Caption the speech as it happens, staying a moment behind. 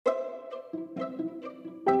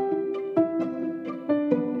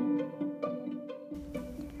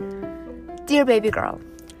Dear baby girl,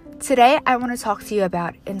 today I want to talk to you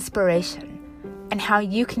about inspiration and how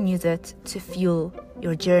you can use it to fuel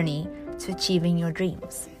your journey to achieving your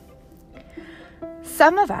dreams.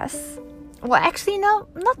 Some of us, well actually no,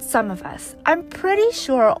 not some of us, I'm pretty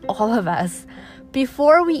sure all of us,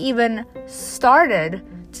 before we even started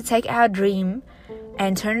to take our dream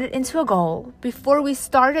and turn it into a goal, before we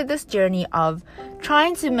started this journey of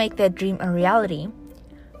trying to make that dream a reality,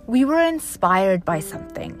 we were inspired by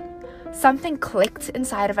something. Something clicked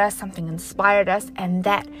inside of us, something inspired us, and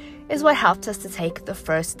that is what helped us to take the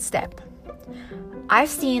first step. I've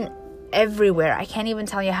seen everywhere, I can't even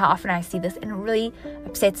tell you how often I see this, and it really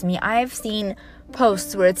upsets me. I've seen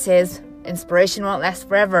posts where it says, inspiration won't last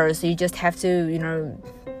forever, so you just have to,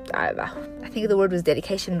 I think the word was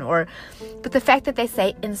dedication, but the fact that they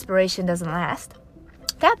say inspiration doesn't last,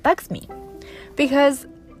 that bugs me. Because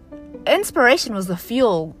inspiration was the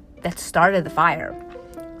fuel that started the fire.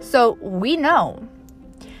 So we know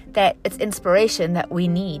that it's inspiration that we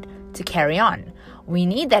need to carry on. We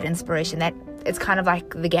need that inspiration, that it's kind of like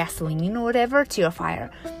the gasoline or whatever to your fire.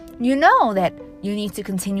 You know that you need to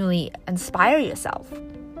continually inspire yourself.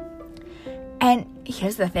 And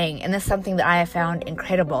here's the thing, and this is something that I have found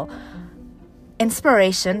incredible.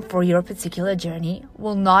 Inspiration for your particular journey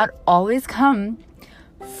will not always come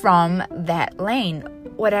from that lane.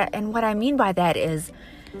 What I mean by that is,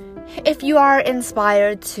 if you are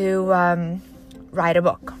inspired to write a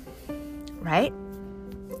book, right?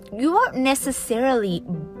 You won't necessarily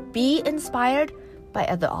be inspired by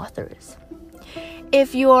other authors.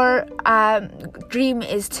 If your dream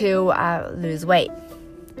is to lose weight,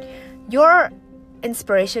 your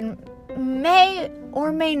inspiration may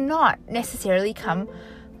or may not necessarily come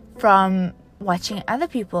from watching other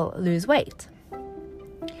people lose weight.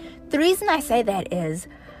 The reason I say that is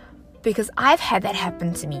because I've had that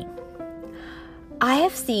happen to me. I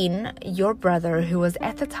have seen your brother, who was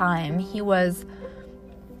at the time, he was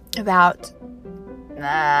about,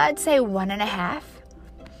 I'd say 1.5,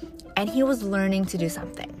 and he was learning to do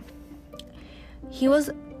something. He was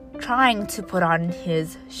trying to put on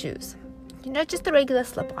his shoes, just the regular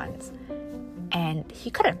slip-ons, and he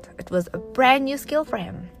couldn't. It was a brand new skill for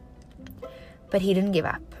him, but he didn't give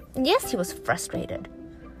up. Yes, he was frustrated,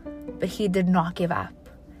 but he did not give up.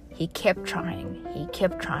 He kept trying. He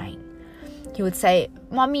kept trying. He would say,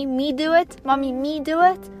 "Mommy, me do it. Mommy, me do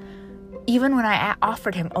it." Even when I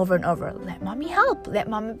offered him over and over, "Let mommy help. Let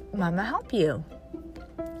mama help you."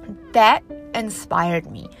 That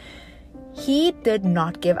inspired me. He did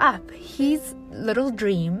not give up. His little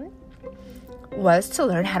dream was to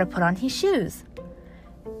learn how to put on his shoes.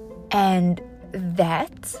 And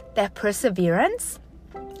that perseverance,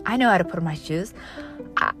 I know how to put on my shoes.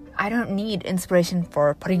 I don't need inspiration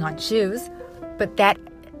for putting on shoes, but that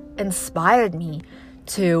inspired me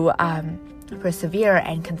to persevere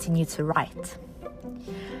and continue to write.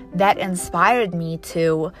 That inspired me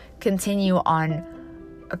to continue on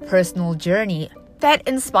a personal journey. That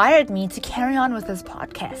inspired me to carry on with this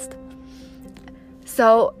podcast.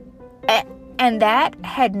 So, and that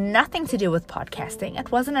had nothing to do with podcasting.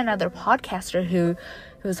 It wasn't another podcaster who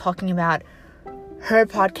was talking about her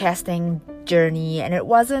podcasting journey, and it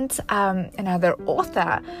wasn't another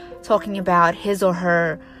author talking about his or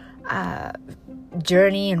her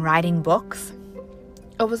journey in writing books.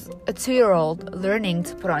 It was a 2-year-old learning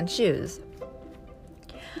to put on shoes.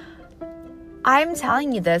 I'm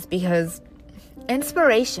telling you this because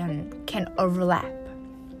inspiration can overlap.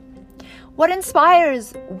 What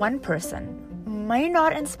inspires one person may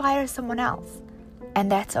not inspire someone else,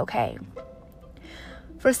 and that's okay.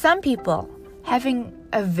 For some people, having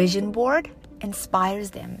a vision board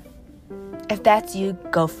inspires them. If that's you,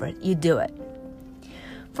 go for it. You do it.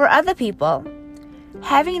 For other people,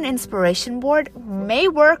 having an inspiration board may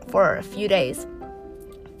work for a few days,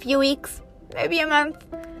 a few weeks, maybe a month,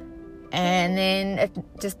 and then it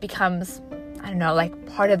just becomes, like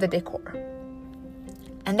part of the decor.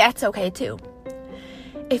 And that's okay too.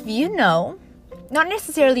 If you know, not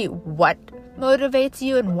necessarily what motivates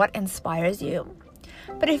you and what inspires you,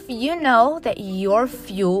 but if you know that your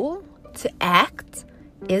fuel to act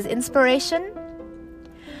is inspiration,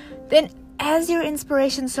 then as your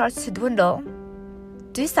inspiration starts to dwindle,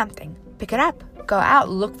 do something. Pick it up. Go out.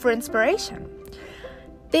 Look for inspiration.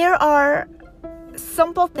 There are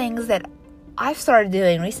simple things that I've started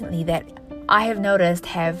doing recently that I have noticed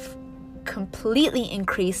have completely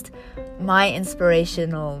increased my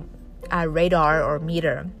inspirational radar or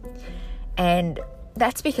meter. And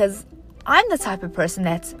that's because I'm the type of person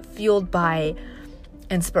that's fueled by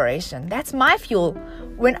inspiration. That's my fuel.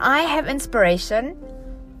 When I have inspiration,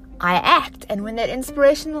 I act. And when that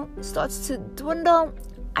inspiration starts to dwindle,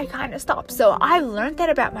 I kind of stop. So I've learned that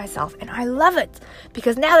about myself, and I love it,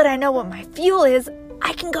 because now that I know what my fuel is,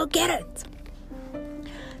 I can go get it.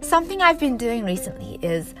 Something I've been doing recently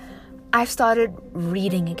is I've started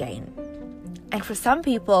reading again. And for some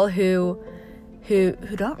people who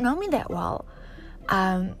don't know me that well,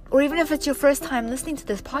 or even if it's your first time listening to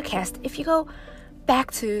this podcast, if you go back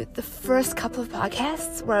to the first couple of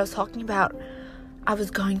podcasts where I was talking about I was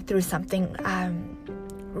going through something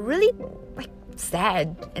really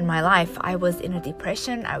sad in my life. I was in a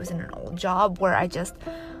depression. I was in an old job where I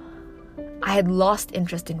had lost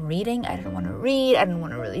interest in reading. I didn't want to read. I didn't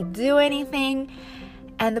want to really do anything.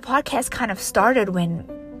 And the podcast kind of started when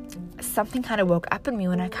something kind of woke up in me,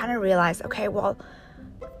 when I kind of realized, okay, well,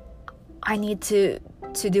 I need to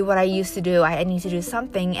do what I used to do. I need to do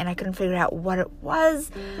something, and I couldn't figure out what it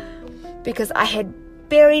was because I had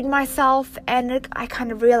buried myself. And I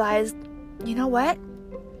kind of realized, you know what?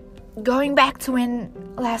 Going back to when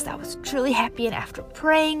last I was truly happy, and after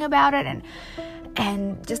praying about it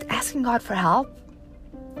and just asking God for help,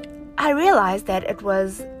 I realized that it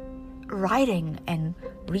was writing and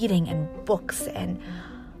reading and books. And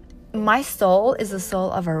my soul is the soul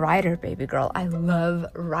of a writer, baby girl. I love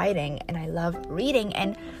writing and I love reading,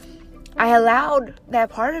 and I allowed that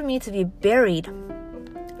part of me to be buried.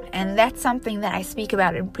 And that's something that I speak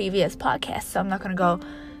about in previous podcasts, so I'm not going to go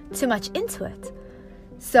too much into it.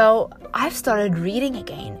 So I've started reading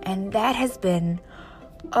again, and that has been,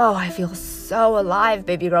 I feel so alive,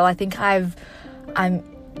 baby girl. I think I'm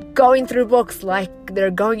going through books like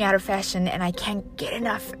they're going out of fashion, and I can't get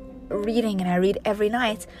enough reading, and I read every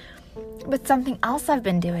night. But something else I've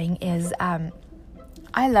been doing is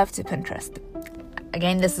I love to Pinterest.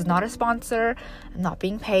 Again, this is not a sponsor. I'm not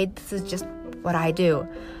being paid. This is just what I do.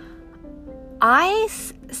 I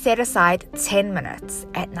set aside 10 minutes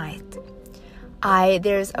at night.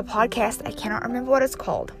 There's a podcast, I cannot remember what it's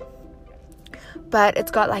called, but it's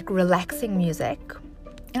got like relaxing music.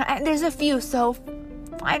 And there's a few, so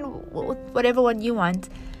find whatever one you want.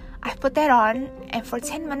 I put that on, and for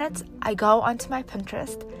 10 minutes, I go onto my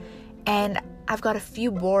Pinterest, and I've got a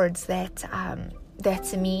few boards that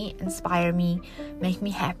to me inspire me, make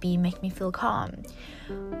me happy, make me feel calm.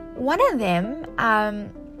 One of them,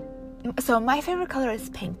 so my favorite color is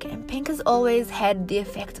pink, and pink has always had the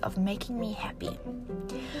effect of making me happy.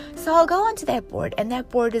 So I'll go onto that board, and that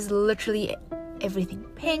board is literally everything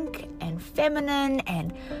pink and feminine,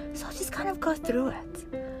 and so I'll just kind of go through it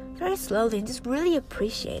very slowly and just really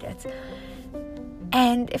appreciate it.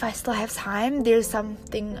 And if I still have time, there's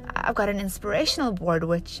something, I've got an inspirational board,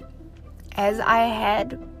 which as I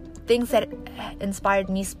had things that inspired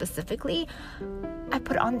me specifically, I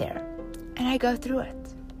put on there and I go through it.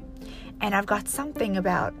 And I've got something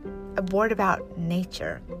about a board about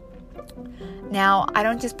nature. Now, I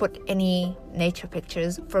don't just put any nature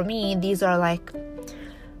pictures. For me, these are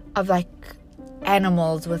of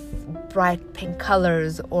animals with bright pink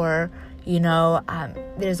colors, or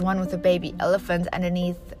there's one with a baby elephant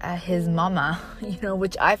underneath his mama,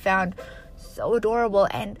 which I found so adorable.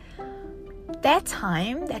 And that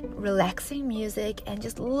time, that relaxing music and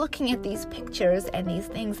just looking at these pictures and these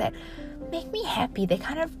things that make me happy, they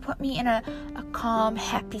kind of put me in a calm,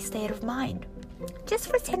 happy state of mind, just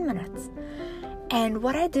for 10 minutes. And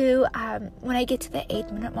what I do, when I get to the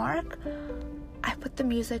 8-minute mark, I put the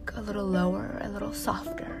music a little lower, a little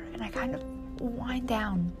softer, and I kind of wind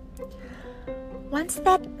down. Once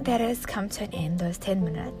that has come to an end, those 10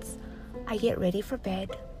 minutes, I get ready for bed.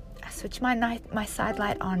 I switch my side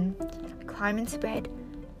light on, climb into bed,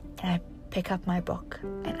 and I pick up my book,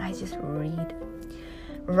 and I just read.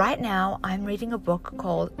 Right now, I'm reading a book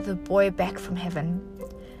called The Boy Back from Heaven.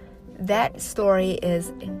 That story is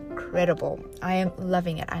incredible. I am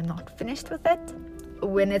loving it. I'm not finished with it.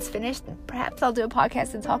 When it's finished, perhaps I'll do a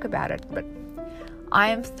podcast and talk about it, but I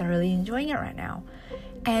am thoroughly enjoying it right now.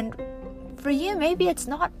 And for you, maybe it's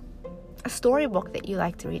not a storybook that you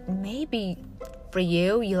like to read. Maybe for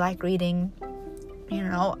you like reading,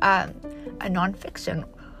 a nonfiction.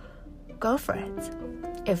 Go for it.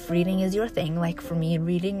 If reading is your thing, like for me,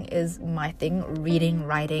 reading is my thing. Reading,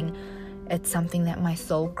 writing, it's something that my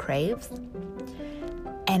soul craves.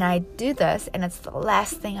 And I do this, and it's the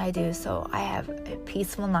last thing I do, so I have a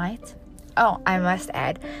peaceful night. Oh, I must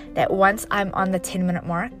add that once I'm on the 10-minute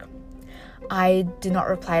mark, I do not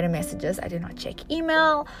reply to messages. I do not check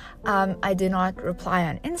email. I do not reply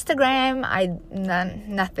on Instagram.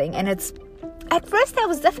 Nothing. And at first that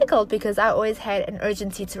was difficult because I always had an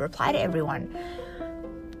urgency to reply to everyone.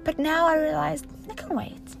 But now I realized I can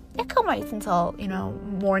wait. I can't wait until,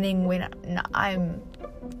 morning when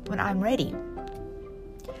I'm ready.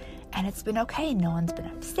 And it's been okay. No one's been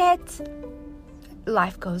upset.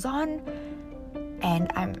 Life goes on.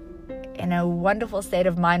 And I'm in a wonderful state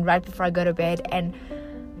of mind right before I go to bed. And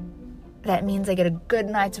that means I get a good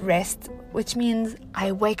night's rest, which means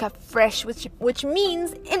I wake up fresh, which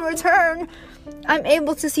means in return, I'm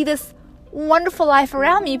able to see this wonderful life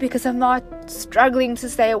around me because I'm not struggling to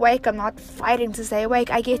stay awake. I'm not fighting to stay awake.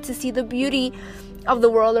 I get to see the beauty of the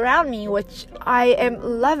world around me, which I am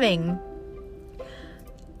loving.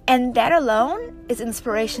 And that alone is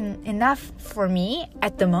inspiration enough for me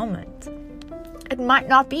at the moment. It might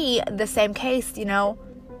not be the same case, a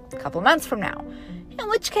couple months from now, in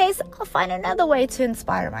which case I'll find another way to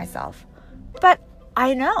inspire myself. But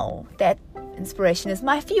I know that inspiration is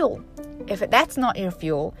my fuel. If that's not your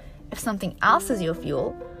fuel, if something else is your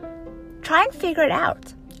fuel, try and figure it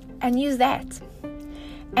out and use that.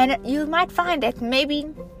 And you might find that maybe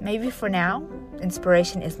for now,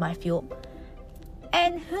 inspiration is my fuel.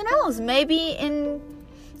 And who knows, maybe in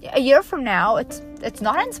a year from now, it's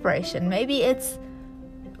not inspiration. Maybe it's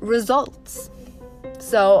results.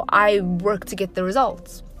 So I work to get the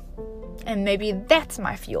results. And maybe that's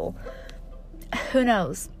my fuel. Who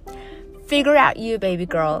knows? Figure out you, baby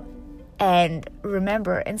girl. And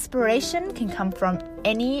remember, inspiration can come from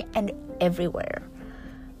any and everywhere.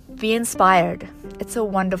 Be inspired. It's a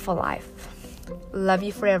wonderful life. Love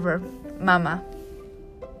you forever, Mama.